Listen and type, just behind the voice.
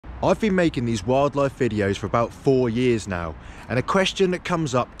I've been making these wildlife videos for about 4 years now, and a question that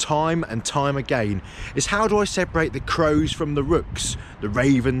comes up time and time again is how do I separate the crows from the rooks, the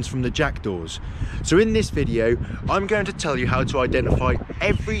ravens from the jackdaws? So in this video, I'm going to tell you how to identify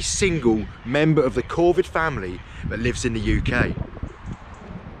every single member of the corvid family that lives in the UK.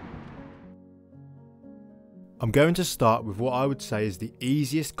 I'm going to start with what I would say is the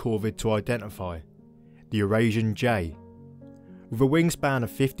easiest corvid to identify, the Eurasian jay. With a wingspan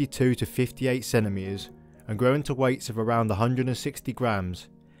of 52 to 58 centimeters and growing to weights of around 160 grams,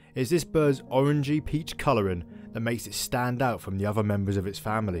 it is this bird's orangey peach colouring that makes it stand out from the other members of its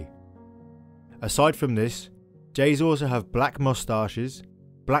family. Aside from this, jays also have black moustaches,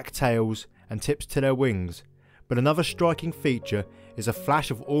 black tails and tips to their wings, but another striking feature is a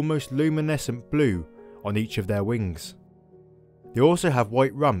flash of almost luminescent blue on each of their wings. They also have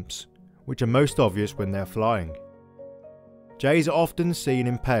white rumps, which are most obvious when they're flying. Jays are often seen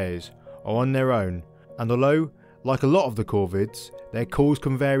in pairs or on their own, and although, like a lot of the corvids, their calls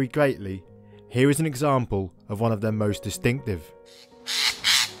can vary greatly, here is an example of one of their most distinctive.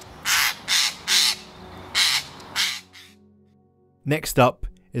 Next up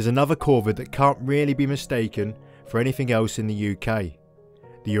is another corvid that can't really be mistaken for anything else in the UK,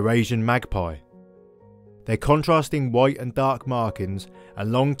 the Eurasian magpie. Their contrasting white and dark markings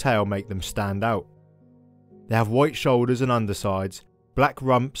and long tail make them stand out. They have white shoulders and undersides, black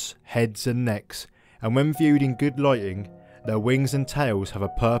rumps, heads and necks, and when viewed in good lighting, their wings and tails have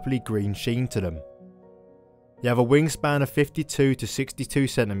a purpley green sheen to them. They have a wingspan of 52 to 62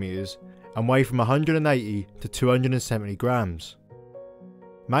 centimeters and weigh from 180 to 270 grams.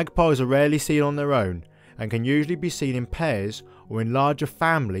 Magpies are rarely seen on their own and can usually be seen in pairs or in larger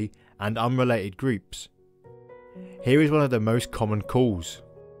family and unrelated groups. Here is one of their most common calls.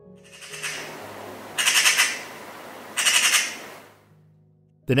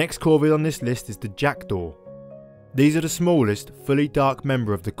 The next corvid on this list is the jackdaw. These are the smallest, fully dark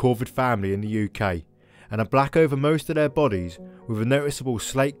member of the corvid family in the UK and are black over most of their bodies with a noticeable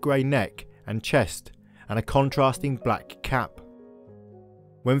slate grey neck and chest and a contrasting black cap.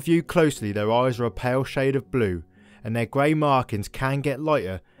 When viewed closely, their eyes are a pale shade of blue and their grey markings can get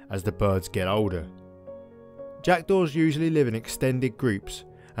lighter as the birds get older. Jackdaws usually live in extended groups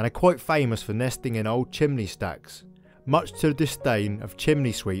and are quite famous for nesting in old chimney stacks, much to the disdain of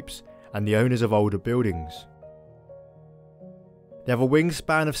chimney sweeps and the owners of older buildings. They have a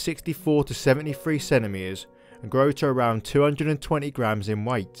wingspan of 64 to 73 centimeters and grow to around 220 grams in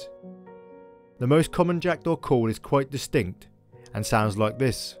weight. The most common jackdaw call is quite distinct and sounds like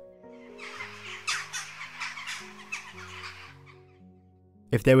this.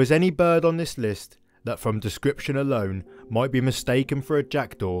 If there was any bird on this list that from description alone might be mistaken for a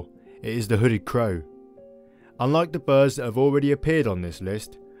jackdaw, it is the hooded crow. Unlike the birds that have already appeared on this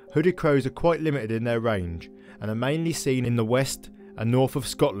list, hooded crows are quite limited in their range and are mainly seen in the west and north of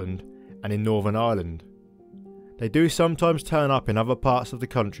Scotland and in Northern Ireland. They do sometimes turn up in other parts of the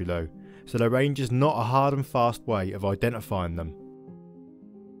country though, so their range is not a hard and fast way of identifying them.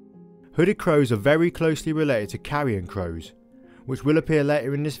 Hooded crows are very closely related to carrion crows, which will appear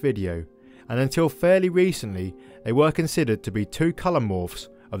later in this video, and until fairly recently they were considered to be two colour morphs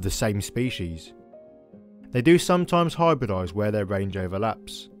of the same species. They do sometimes hybridise where their range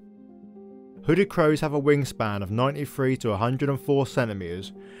overlaps. Hooded crows have a wingspan of 93 to 104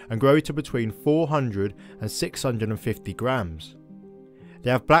 centimeters and grow to between 400 and 650 grams.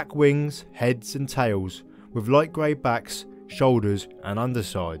 They have black wings, heads and tails with light grey backs, shoulders and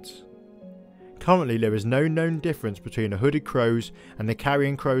undersides. Currently there is no known difference between the hooded crows and the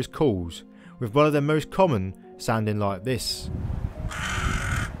carrion crows' calls, with one of their most common sounding like this.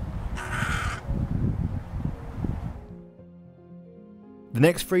 The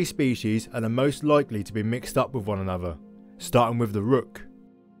next three species are the most likely to be mixed up with one another, starting with the rook.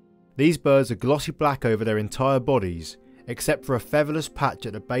 These birds are glossy black over their entire bodies, except for a featherless patch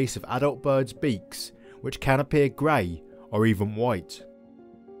at the base of adult birds' beaks, which can appear grey or even white.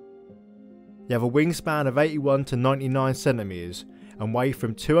 They have a wingspan of 81 to 99 centimeters and weigh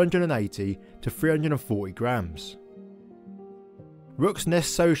from 280 to 340 grams. Rooks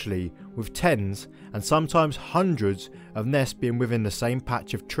nest socially with tens and sometimes hundreds of nests being within the same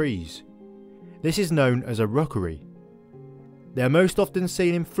patch of trees. This is known as a rookery. They are most often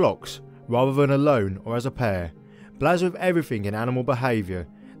seen in flocks rather than alone or as a pair, but as with everything in animal behaviour,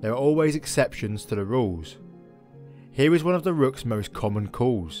 there are always exceptions to the rules. Here is one of the rook's most common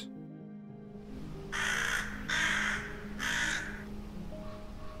calls.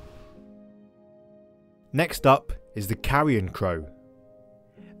 Next up is the carrion crow.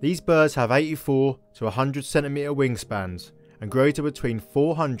 These birds have 84 to 100 centimeter wingspans and grow to between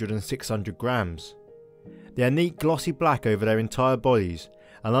 400 and 600 grams. They are neat glossy black over their entire bodies,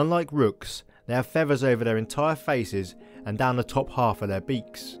 and unlike rooks, they have feathers over their entire faces and down the top half of their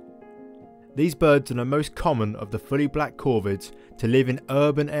beaks. These birds are the most common of the fully black corvids to live in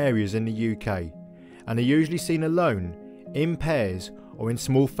urban areas in the UK, and are usually seen alone, in pairs or in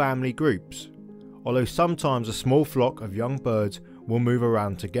small family groups, although sometimes a small flock of young birds will move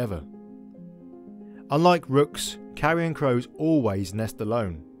around together. Unlike rooks, carrion crows always nest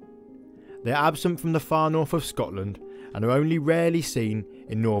alone. They are absent from the far north of Scotland and are only rarely seen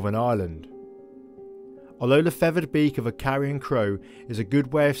in Northern Ireland. Although the feathered beak of a carrion crow is a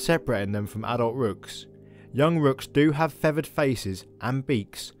good way of separating them from adult rooks, young rooks do have feathered faces and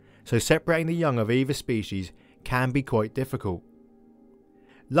beaks, so separating the young of either species can be quite difficult.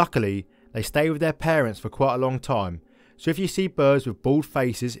 Luckily, they stay with their parents for quite a long time, so if you see birds with bald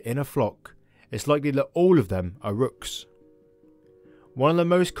faces in a flock, it's likely that all of them are rooks. One of the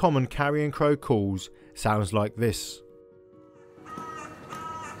most common carrion crow calls sounds like this.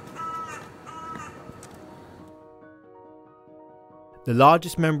 The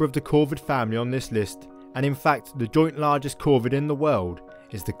largest member of the corvid family on this list, and in fact the joint largest corvid in the world,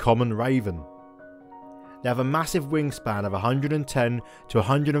 is the common raven. They have a massive wingspan of 110 to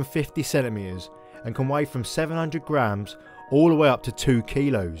 150 centimetres and can weigh from 700 grams all the way up to 2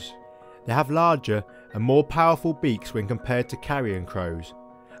 kilos. They have larger and more powerful beaks when compared to carrion crows,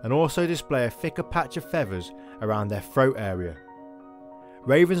 and also display a thicker patch of feathers around their throat area.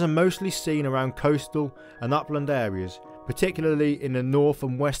 Ravens are mostly seen around coastal and upland areas, particularly in the north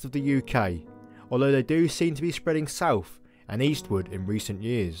and west of the UK, although they do seem to be spreading south and eastward in recent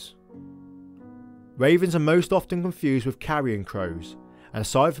years. Ravens are most often confused with carrion crows, and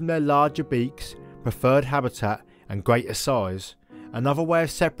aside from their larger beaks, preferred habitat and greater size, another way of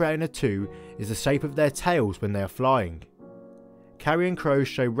separating the two is the shape of their tails when they are flying. Carrion crows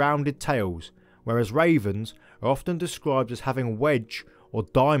show rounded tails, whereas ravens are often described as having wedge or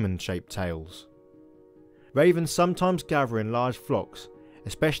diamond shaped tails. Ravens sometimes gather in large flocks,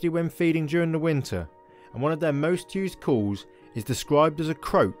 especially when feeding during the winter, and one of their most used calls is described as a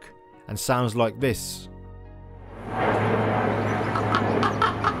croak and sounds like this.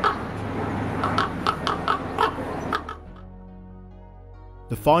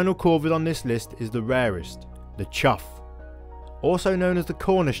 The final corvid on this list is the rarest, the chough. Also known as the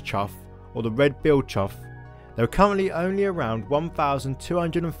Cornish chough or the red-billed chough, there are currently only around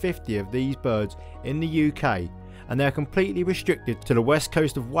 1,250 of these birds in the UK, and they are completely restricted to the west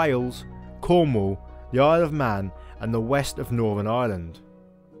coast of Wales, Cornwall, the Isle of Man and the west of Northern Ireland.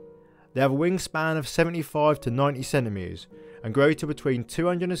 They have a wingspan of 75 to 90 centimetres and grow to between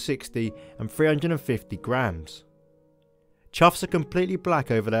 260 and 350 grams. Choughs are completely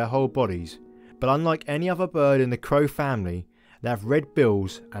black over their whole bodies, but unlike any other bird in the crow family, they have red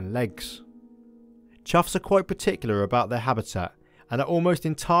bills and legs. Choughs are quite particular about their habitat and are almost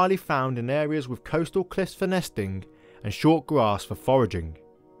entirely found in areas with coastal cliffs for nesting and short grass for foraging.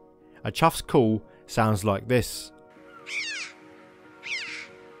 A chough's call sounds like this.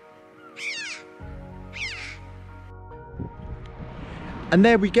 And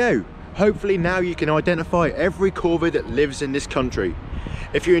there we go. Hopefully now you can identify every corvid that lives in this country.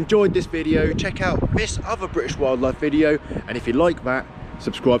 If you enjoyed this video, check out this other British wildlife video, and if you like that,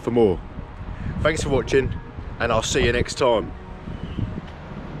 subscribe for more. Thanks for watching, and I'll see you next time.